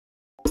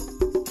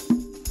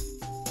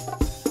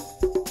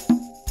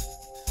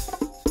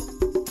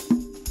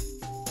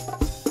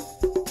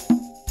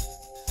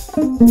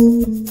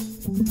I'm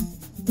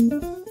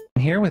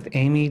here with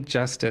Amy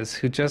Justice,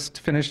 who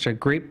just finished a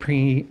great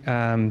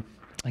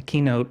a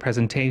keynote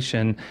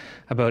presentation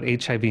about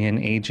HIV and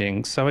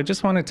aging. So I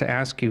just wanted to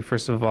ask you,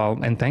 first of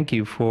all, and thank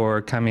you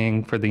for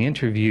coming for the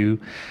interview,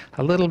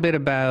 a little bit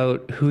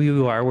about who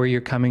you are, where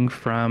you're coming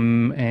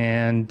from,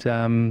 and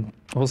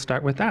we'll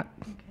start with that.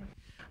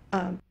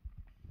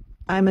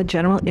 I'm a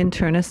general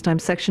internist. I'm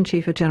section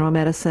chief of general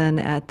medicine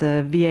at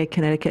the VA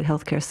Connecticut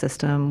healthcare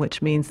system,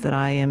 which means that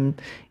I am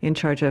in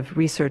charge of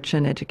research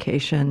and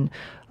education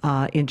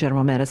in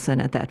general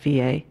medicine at that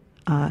VA.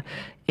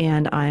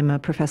 And I'm a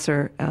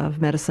professor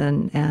of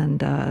medicine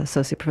and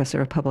associate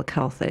professor of public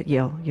health at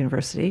Yale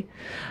University.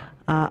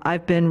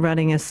 I've been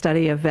running a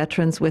study of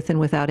veterans with and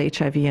without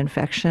HIV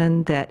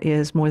infection that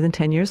is more than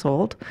 10 years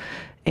old.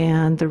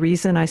 And the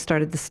reason I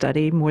started the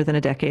study more than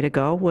a decade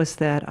ago was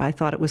that I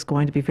thought it was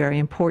going to be very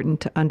important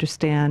to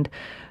understand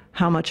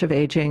how much of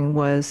aging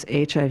was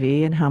HIV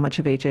and how much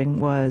of aging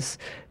was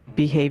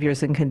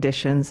behaviors and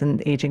conditions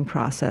and aging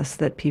process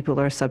that people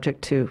are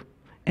subject to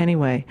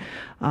anyway.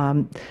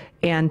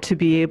 And to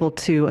be able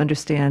to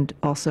understand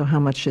also how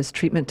much is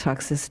treatment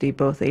toxicity,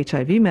 both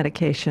HIV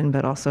medication,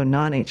 but also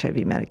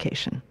non-HIV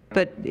medication.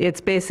 But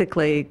it's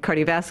basically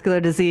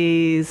cardiovascular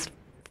disease,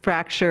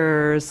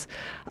 fractures,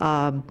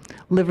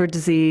 liver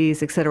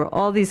disease, et cetera.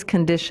 All these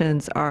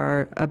conditions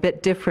are a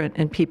bit different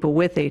in people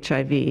with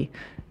HIV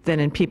than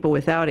in people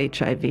without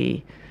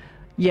HIV,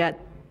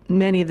 yet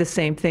many of the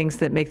same things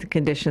that make the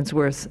conditions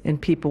worse in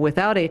people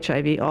without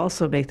HIV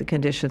also make the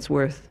conditions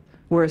worse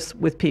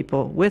with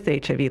people with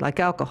HIV,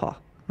 like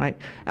alcohol, right?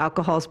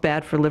 Alcohol is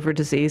bad for liver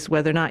disease,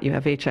 whether or not you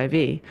have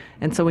HIV.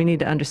 And so we need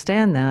to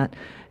understand that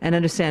and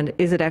understand,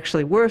 is it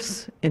actually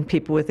worse in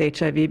people with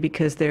HIV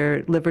because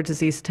their liver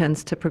disease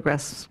tends to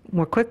progress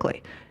more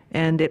quickly?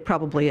 And it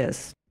probably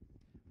is.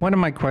 One of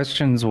my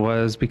questions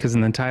was, because in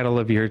the title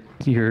of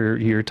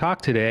your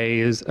talk today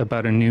is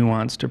about a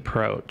nuanced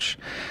approach.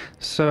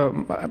 So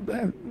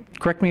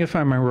correct me if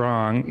I'm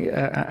wrong,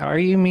 are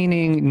you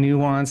meaning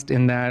nuanced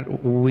in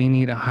that we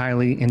need a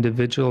highly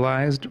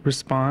individualized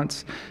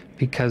response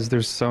because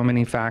there's so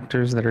many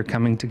factors that are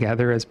coming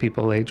together as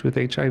people age with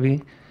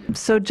HIV?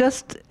 So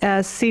just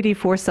as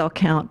CD4 cell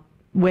count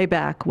way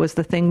back was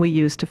the thing we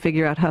used to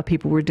figure out how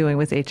people were doing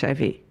with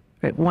HIV,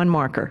 right? One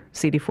marker,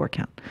 CD4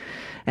 count.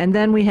 And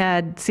then we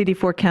had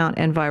CD4 count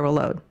and viral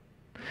load.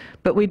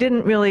 But we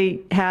didn't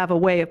really have a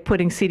way of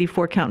putting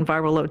CD4 count and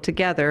viral load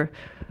together.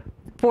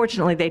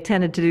 Fortunately, they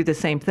tended to do the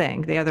same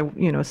thing. The other,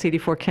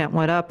 CD4 count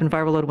went up and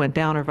viral load went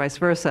down, or vice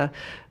versa.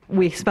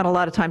 We spent a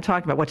lot of time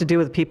talking about what to do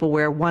with people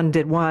where one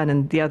did one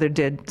and the other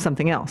did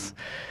something else.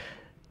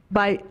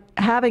 By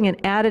having an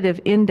additive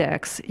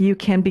index, you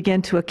can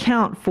begin to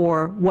account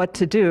for what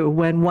to do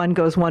when one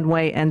goes one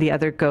way and the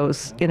other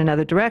goes in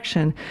another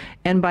direction.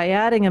 And by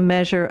adding a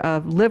measure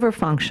of liver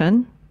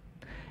function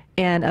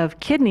and of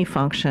kidney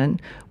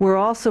function, we're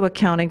also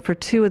accounting for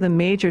two of the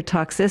major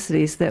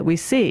toxicities that we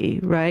see,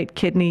 right?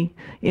 Kidney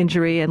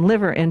injury and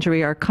liver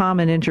injury are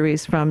common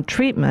injuries from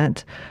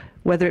treatment,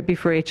 whether it be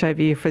for HIV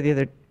or for the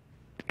other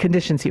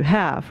conditions you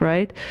have,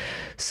 right?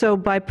 So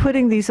by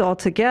putting these all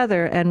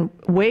together and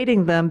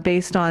weighting them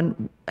based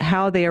on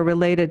how they are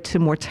related to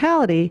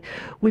mortality,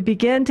 we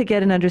begin to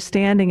get an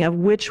understanding of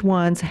which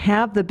ones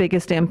have the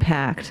biggest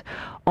impact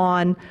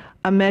on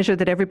a measure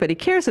that everybody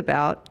cares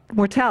about,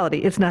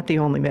 mortality. It's not the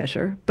only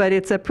measure, but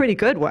it's a pretty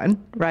good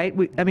one, right?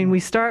 We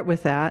start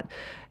with that,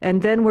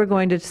 and then we're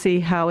going to see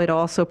how it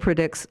also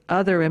predicts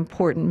other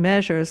important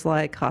measures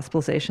like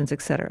hospitalizations,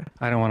 et cetera.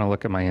 I don't want to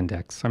look at my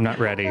index. I'm not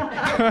ready.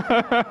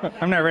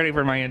 I'm not ready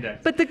for my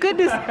index. But the good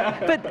news,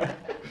 but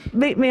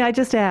may I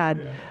just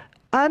add,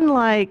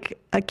 unlike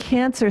a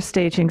cancer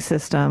staging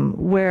system,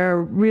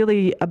 where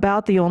really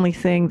about the only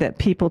thing that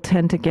people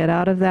tend to get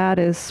out of that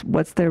is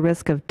what's their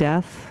risk of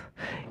death,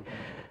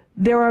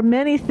 there are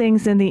many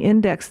things in the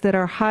index that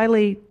are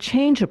highly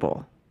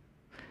changeable.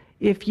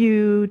 If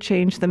you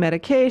change the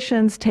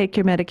medications, take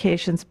your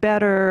medications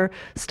better,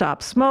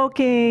 stop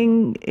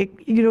smoking,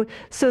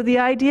 so the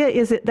idea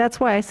is that's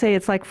why I say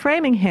it's like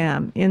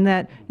Framingham, in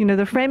that,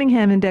 the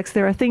Framingham index,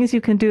 there are things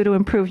you can do to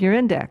improve your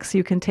index.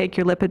 You can take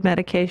your lipid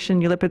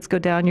medication, your lipids go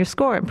down, your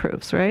score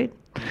improves, right?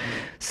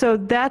 So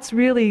that's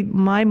really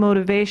my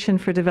motivation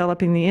for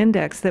developing the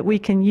index, that we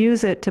can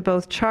use it to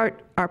both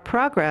chart our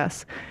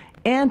progress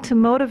and to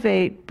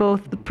motivate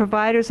both the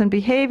providers and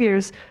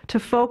behaviors to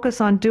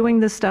focus on doing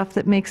the stuff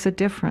that makes a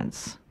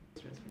difference.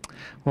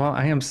 Well,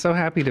 I am so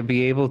happy to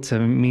be able to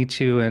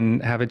meet you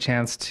and have a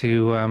chance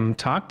to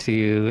talk to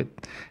you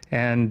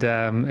and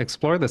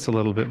explore this a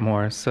little bit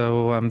more.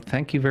 So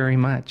thank you very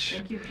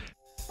much.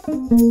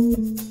 Thank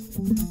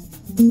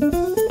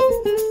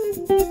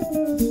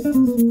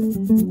you.